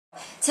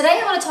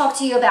Today I want to talk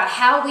to you about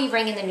how we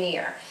ring in the new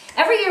year.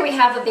 Every year we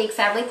have a big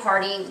family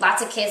party,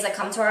 lots of kids that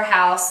come to our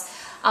house,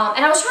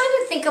 and I was trying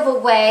to think of a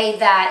way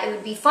that it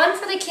would be fun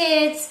for the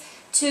kids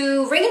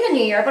to ring in the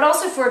new year, but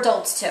also for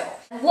adults too.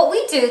 What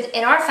we do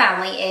in our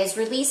family is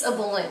release a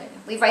balloon.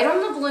 We write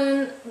on the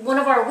balloon one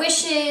of our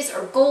wishes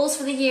or goals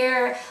for the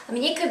year. I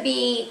mean, it could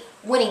be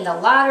winning the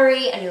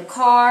lottery, a new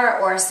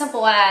car, or as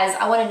simple as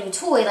I want a new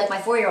toy, like my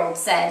 4-year-old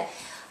said.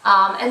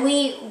 And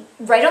we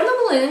write on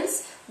the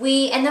balloons,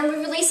 and then we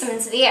release them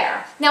into the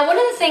air. Now, one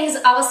of the things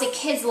obviously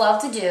kids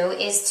love to do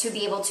is to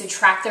be able to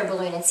track their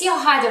balloon and see how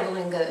high their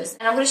balloon goes.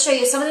 And I'm going to show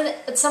you some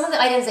of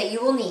the items that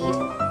you will need